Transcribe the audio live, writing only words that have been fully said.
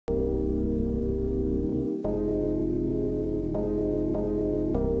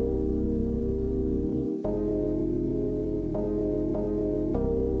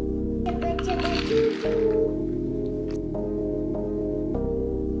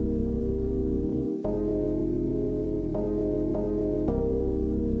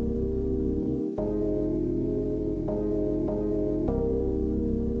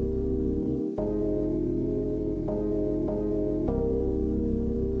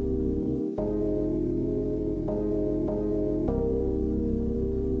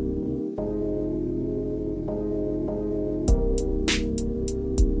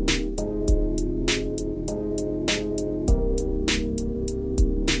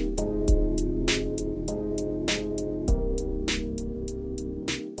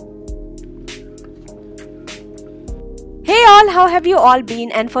how have you all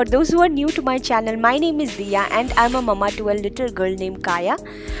been? And for those who are new to my channel, my name is Diya and I'm a mama to a little girl named Kaya.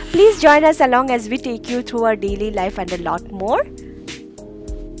 Please join us along as we take you through our daily life and a lot more.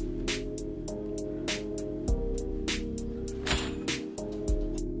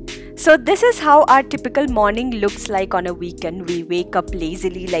 So this is how our typical morning looks like on a weekend. We wake up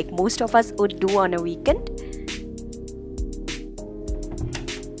lazily like most of us would do on a weekend.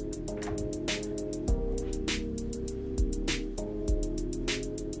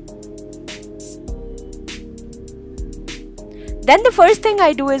 Then the first thing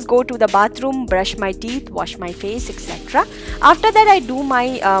I do is go to the bathroom, brush my teeth, wash my face, etc. After that I do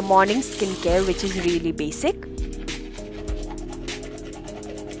my morning skincare, which is really basic.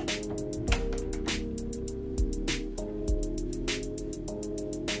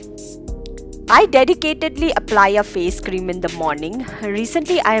 I dedicatedly apply a face cream in the morning.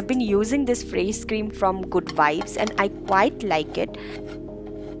 Recently I have been using this face cream from Good Vibes and I quite like it.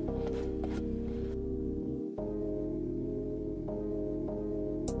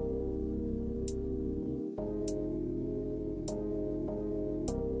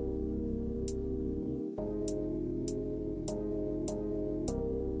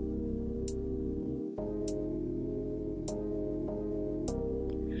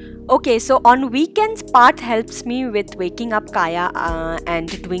 Okay, so on weekends, Path helps me with waking up Kaya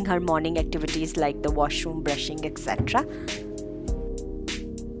and doing her morning activities like the washroom, brushing, etc.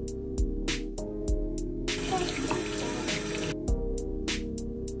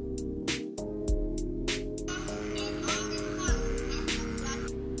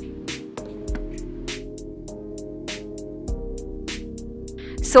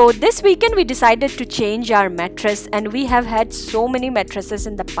 So this weekend we decided to change our mattress, and we have had so many mattresses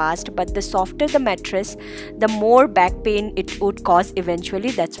in the past, but the softer the mattress, the more back pain it would cause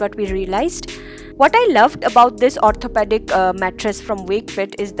eventually. That's what we realized. What I loved about this orthopedic mattress from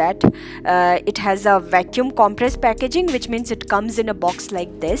Wakefit is that it has a vacuum compressed packaging, which means it comes in a box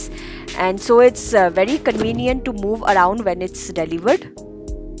like this, and so it's very convenient to move around when it's delivered.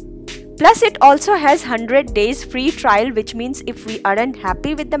 Plus it also has 100 days free trial, which means if we aren't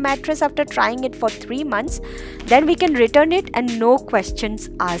happy with the mattress after trying it for 3 months, then we can return it and no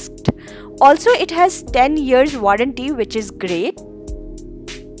questions asked. Also it has 10 years warranty, which is great.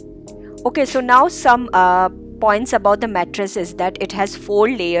 Okay, so now some points about the mattress is that it has 4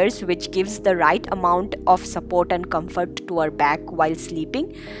 layers, which gives the right amount of support and comfort to our back while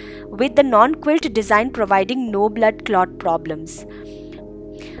sleeping, with the non-quilt design providing no blood clot problems.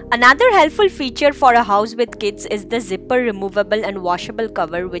 Another helpful feature for a house with kids is the zipper removable and washable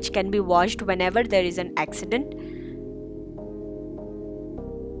cover, which can be washed whenever there is an accident.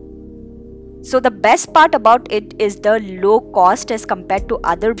 So the best part about it is the low cost as compared to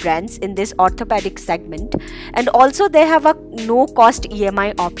other brands in this orthopedic segment, and also they have a no cost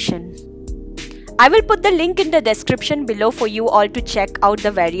EMI option. I will put the link in the description below for you all to check out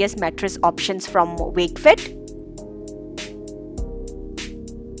the various mattress options from Wakefit.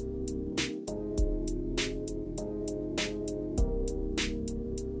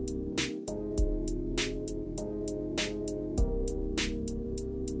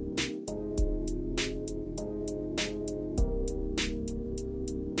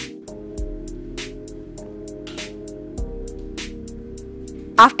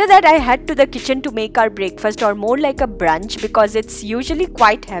 After that I head to the kitchen to make our breakfast, or more like a brunch, because it's usually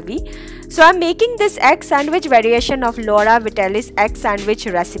quite heavy. So I'm making this egg sandwich variation of Laura Vitelli's egg sandwich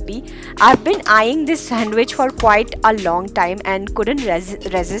recipe. I've been eyeing this sandwich for quite a long time and couldn't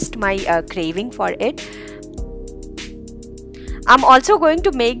resist my craving for it. I'm also going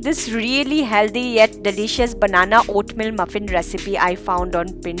to make this really healthy yet delicious banana oatmeal muffin recipe I found on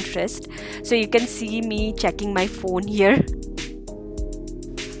Pinterest. So you can see me checking my phone here.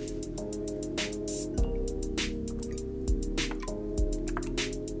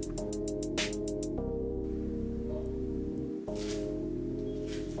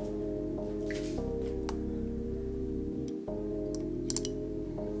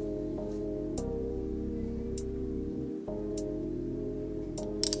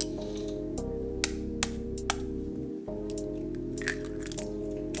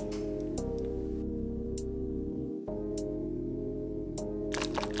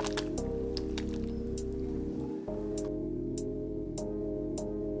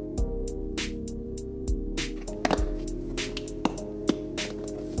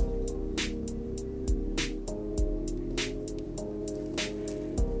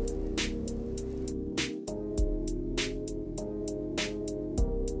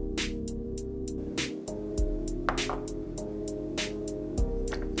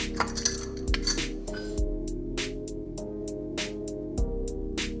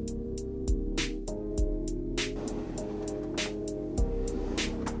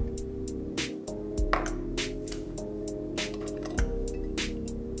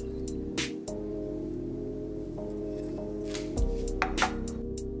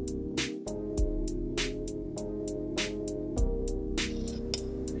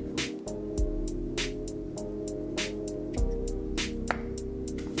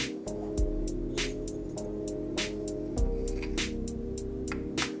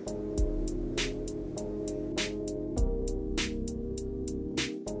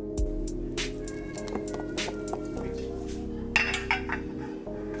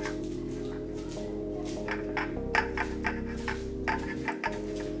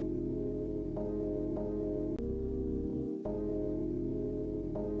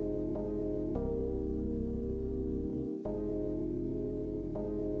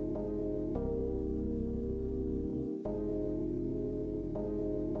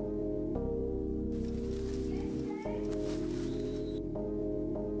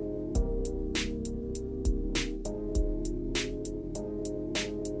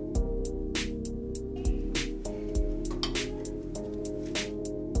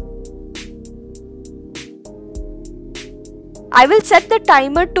 I will set the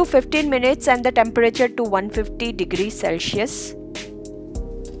timer to 15 minutes and the temperature to 150 degrees Celsius.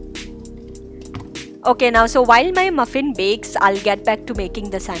 Okay, now so while my muffin bakes, I'll get back to making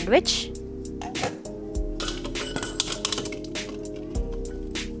the sandwich.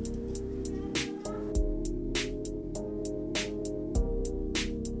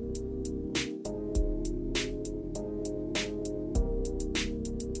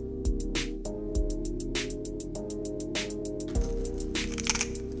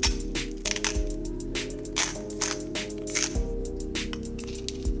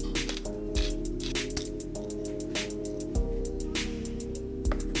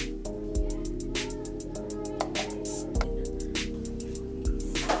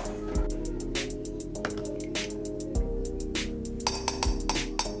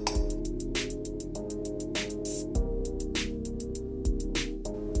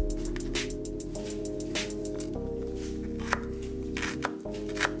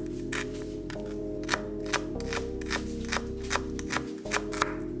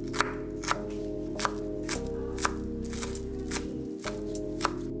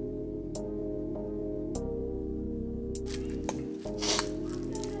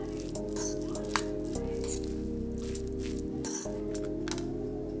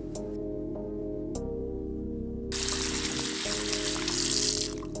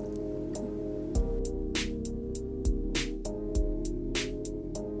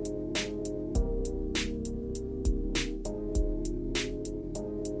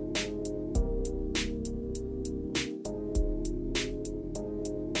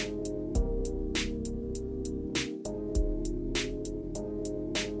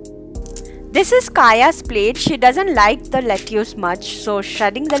 This is Kaya's plate. She doesn't like the lettuce much, so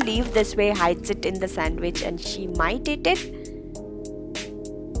shredding the leaf this way hides it in the sandwich and she might eat it.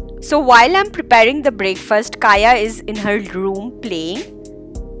 So while I'm preparing the breakfast, Kaya is in her room playing.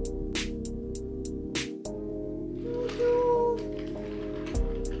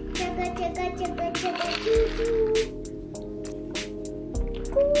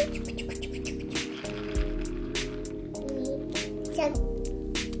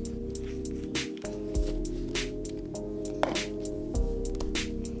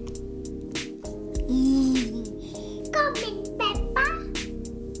 Come in, Peppa.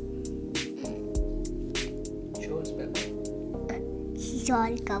 Show us, Peppa. She's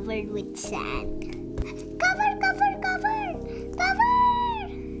all covered with sand. Cover, cover, cover, cover,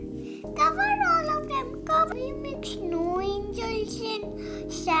 cover all of them. Cover. We make snow angels in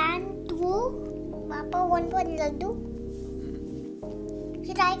sand too. Papa, want one laddu?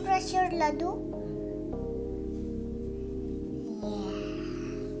 Should I crush your laddu?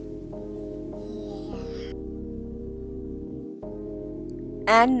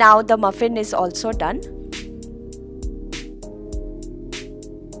 And now the muffin is also done.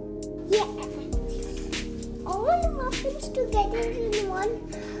 Yeah. All the muffins together in one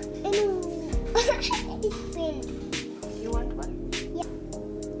is filled. You want one? Yeah.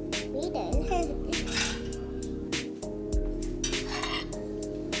 We did.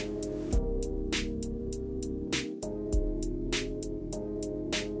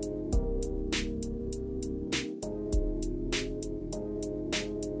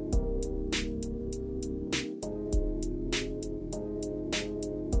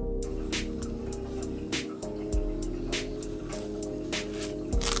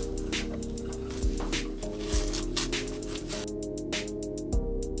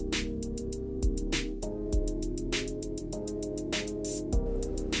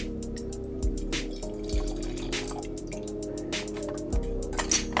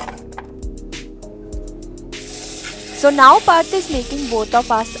 So now Parth is making both of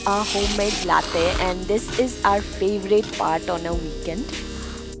us a homemade latte, and this is our favorite part on a weekend.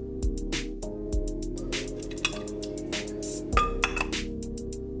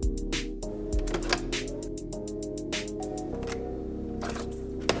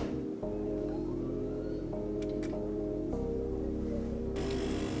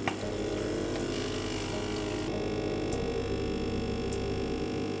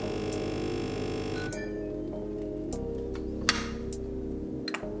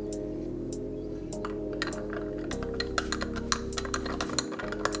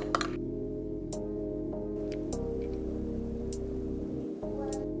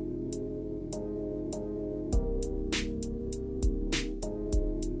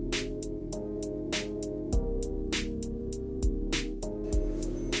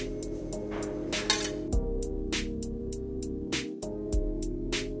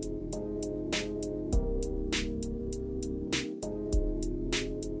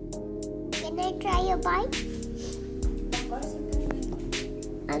 Can I try a bite? Of course you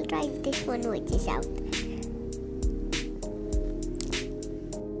I'll try this one which is out.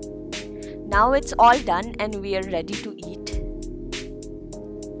 Now it's all done and we are ready to eat.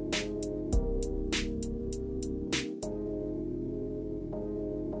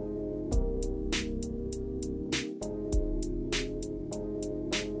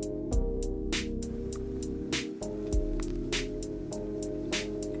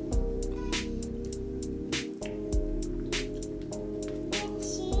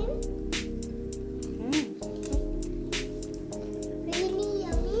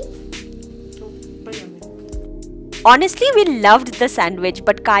 Honestly, we loved the sandwich,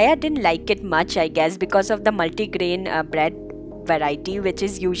 but Kaya didn't like it much, I guess, because of the multigrain bread variety, which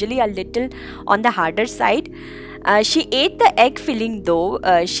is usually a little on the harder side. She ate the egg filling though.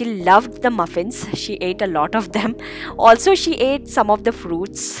 She loved the muffins. She ate a lot of them. Also, she ate some of the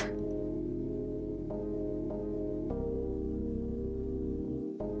fruits.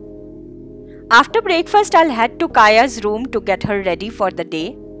 After breakfast, I'll head to Kaya's room to get her ready for the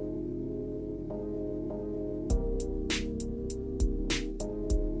day.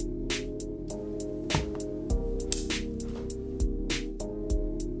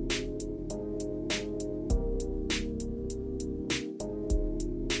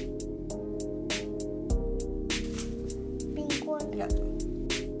 Yeah.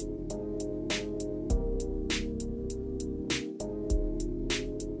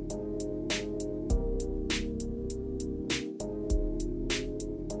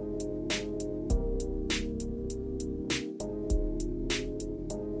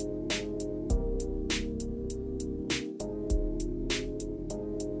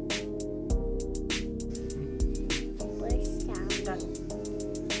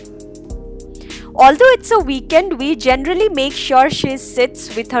 Although it's a weekend, we generally make sure she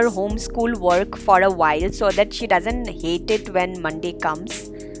sits with her homeschool work for a while so that she doesn't hate it when Monday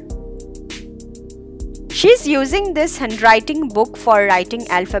comes. She's using this handwriting book for writing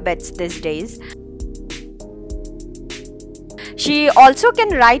alphabets these days. She also can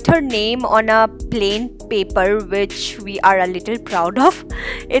write her name on a plain paper, which we are a little proud of.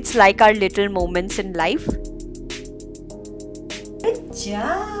 It's like our little moments in life. Good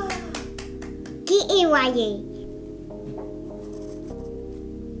job. K-A-Y-A.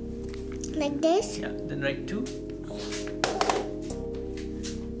 Like this? Yeah, then write 2.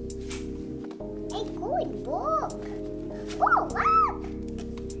 Hey, good book. Oh, wow.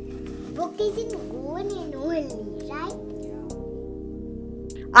 Book isn't going in only, right?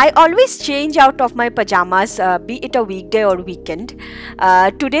 I always change out of my pajamas, be it a weekday or weekend.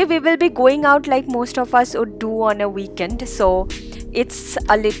 Today we will be going out like most of us would do on a weekend, so it's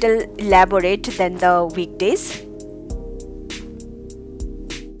a little elaborate than the weekdays.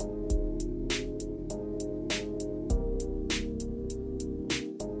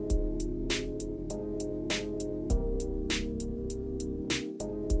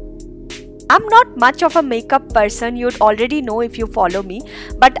 I'm not much of a makeup person, you'd already know if you follow me,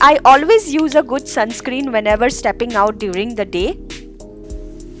 but I always use a good sunscreen whenever stepping out during the day.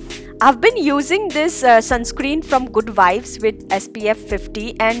 I've been using this sunscreen from Good Vibes with SPF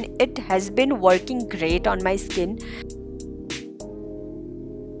 50 and it has been working great on my skin.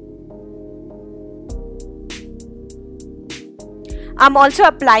 I'm also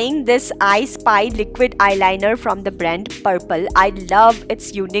applying this I Spy liquid eyeliner from the brand Purple. I love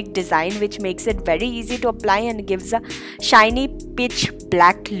its unique design, which makes it very easy to apply and gives a shiny pitch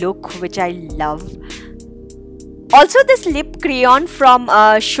black look, which I love. Also, this lip crayon from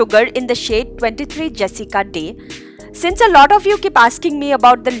Sugar in the shade 23 Jessica Day. Since a lot of you keep asking me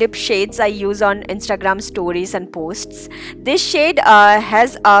about the lip shades I use on Instagram stories and posts, this shade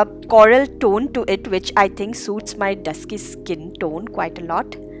has a coral tone to it, which I think suits my dusky skin tone quite a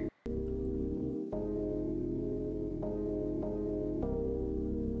lot.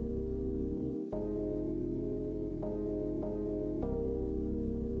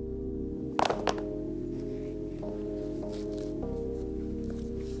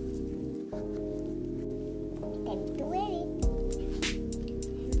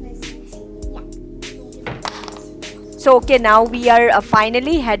 So okay, now we are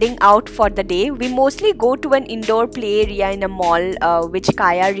finally heading out for the day. We mostly go to an indoor play area in a mall, which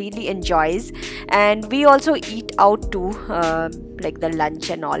Kaya really enjoys, and we also eat out too, like the lunch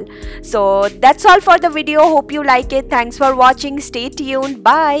and all. So that's all for the video. Hope you like it. Thanks for watching. Stay tuned.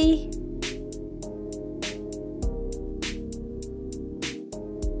 Bye.